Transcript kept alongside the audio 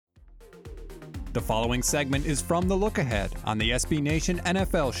The following segment is from The Look Ahead on the SB Nation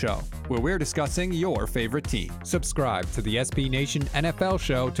NFL Show, where we're discussing your favorite team. Subscribe to the SB Nation NFL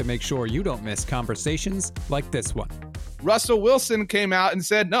Show to make sure you don't miss conversations like this one. Russell Wilson came out and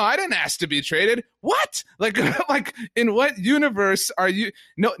said, "No, I didn't ask to be traded." What? Like in what universe are you?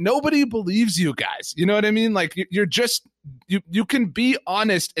 No, nobody believes you guys. You know what I mean? Like you're just you can be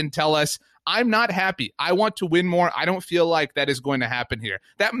honest and tell us, I'm not happy. I want to win more. I don't feel like that is going to happen here.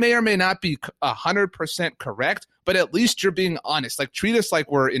 That may or may not be 100% correct, but at least you're being honest. Like, treat us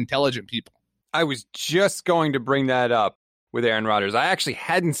like we're intelligent people. I was just going to bring that up with Aaron Rodgers. I actually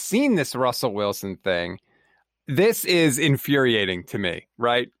hadn't seen this Russell Wilson thing. This is infuriating to me,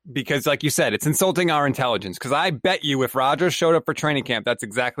 right? Because like you said, it's insulting our intelligence. Because I bet you if Rodgers showed up for training camp, that's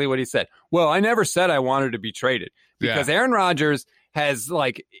exactly what he said. Well, I never said I wanted to be traded. Because Aaron Rodgers has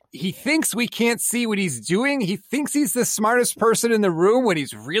he thinks we can't see what he's doing. He thinks he's the smartest person in the room when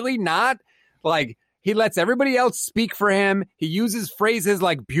he's really not. He lets everybody else speak for him. He uses phrases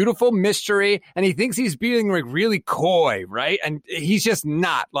like beautiful mystery, and he thinks he's being really coy, right? And he's just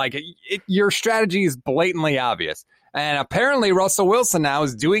not. Your strategy is blatantly obvious. And apparently Russell Wilson now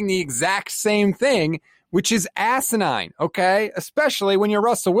is doing the exact same thing, which is asinine, okay? Especially when you're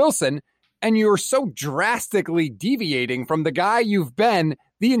Russell Wilson and you're so drastically deviating from the guy you've been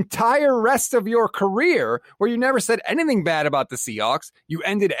the entire rest of your career, where you never said anything bad about the Seahawks. You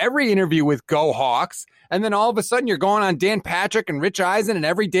ended every interview with "Go Hawks," and then all of a sudden you're going on Dan Patrick and Rich Eisen and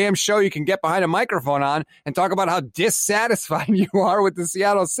every damn show you can get behind a microphone on and talk about how dissatisfied you are with the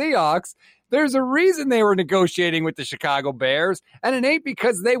Seattle Seahawks. There's a reason they were negotiating with the Chicago Bears, and it ain't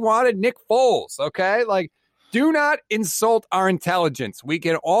because they wanted Nick Foles, okay? Do not insult our intelligence. We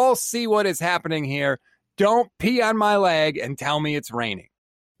can all see what is happening here. Don't pee on my leg and tell me it's raining.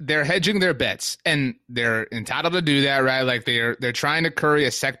 They're hedging their bets, and they're entitled to do that, right? Like they're trying to curry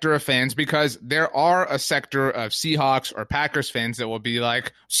a sector of fans, because there are a sector of Seahawks or Packers fans that will be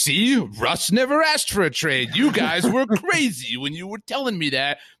like, "See, Russ never asked for a trade. You guys were crazy when you were telling me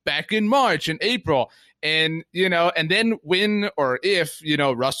that back in March and April." And, and then when or if,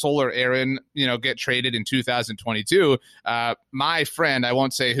 Russell or Aaron, get traded in 2022, my friend, I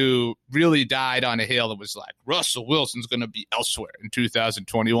won't say who, really died on a hill and was like, Russell Wilson's going to be elsewhere in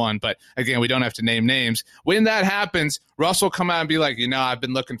 2021. But again, we don't have to name names. When that happens, Russell come out and be like, I've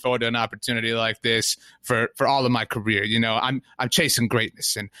been looking forward to an opportunity like this for all of my career. I'm chasing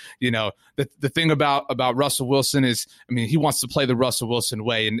greatness. And, the thing about Russell Wilson is, he wants to play the Russell Wilson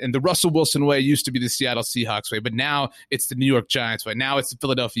way. And the Russell Wilson way used to be the Seattle Seahawks way, but now it's the New York Giants way. Now it's the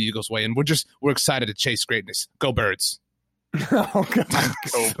Philadelphia Eagles way. And we're excited to chase greatness. Go Birds. Oh, God.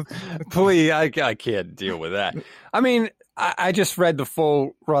 Please, I can't deal with that. I just read the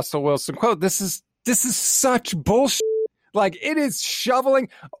full Russell Wilson quote. This is such bullshit. It is shoveling.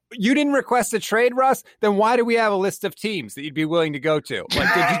 You didn't request a trade, Russ? Then why do we have a list of teams that you'd be willing to go to?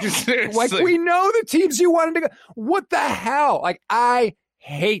 Did you just we know the teams you wanted to go? What the hell? I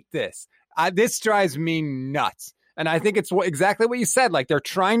hate this. This drives me nuts. And I think it's exactly what you said. They're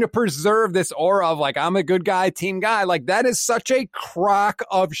trying to preserve this aura of I'm a good guy, team guy. That is such a crock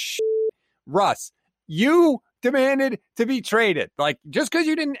of shit. Russ, you demanded to be traded. Just because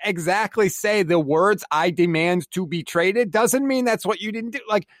you didn't exactly say the words "I demand to be traded" doesn't mean that's what you didn't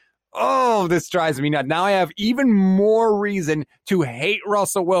do. This drives me nuts. Now I have even more reason to hate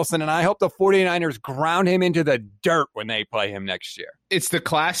Russell Wilson, and I hope the 49ers ground him into the dirt when they play him next year. It's the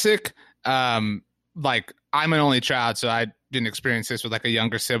classic, I'm an only child, so I didn't experience this with a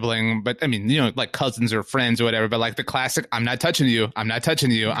younger sibling, but cousins or friends or whatever, but the classic, I'm not touching you. I'm not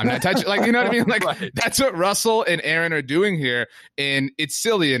touching you. I'm not touching, you know what I mean? Right. That's what Russell and Aaron are doing here. And it's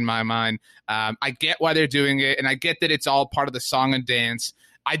silly in my mind. I get why they're doing it. And I get that it's all part of the song and dance.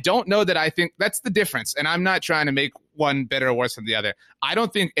 I don't know that I think that's the difference. And I'm not trying to make one better or worse than the other. I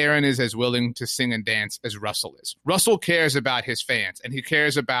don't think Aaron is as willing to sing and dance as Russell is. Russell cares about his fans, and he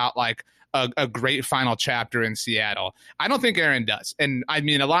cares about a great final chapter in Seattle. I don't think Aaron does. And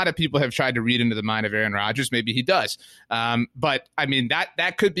a lot of people have tried to read into the mind of Aaron Rodgers. Maybe he does. But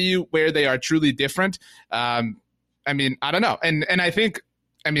that could be where they are truly different. I don't know. And I think,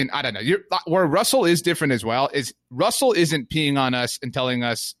 I don't know. Where Russell is different as well is Russell isn't peeing on us and telling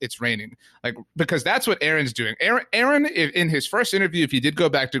us it's raining, because that's what Aaron's doing. Aaron, in his first interview, if he did go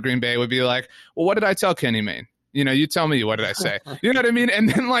back to Green Bay, would be like, well, what did I tell Kenny Mayne? You tell me, what did I say? You know what I mean? And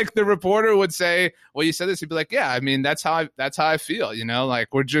then the reporter would say, well, you said this. He'd be like, yeah, that's how I feel.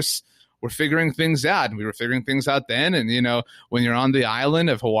 We're figuring things out, and we were figuring things out then. And, when you're on the island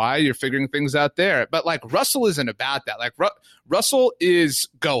of Hawaii, you're figuring things out there. But Russell isn't about that. Russell is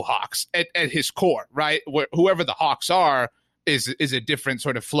go Hawks at his core, right? Whoever the Hawks are, is a different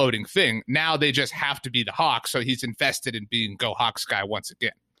sort of floating thing. Now they just have to be the Hawks, so he's invested in being Go Hawks guy once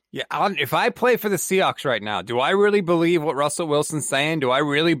again. Yeah, if I play for the Seahawks right now, do I really believe what Russell Wilson's saying? Do I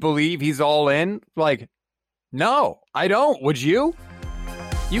really believe he's all in? Like, no, I don't. Would you?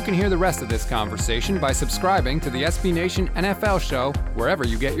 You can hear the rest of this conversation by subscribing to the SB Nation NFL Show wherever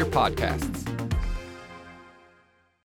you get your podcasts.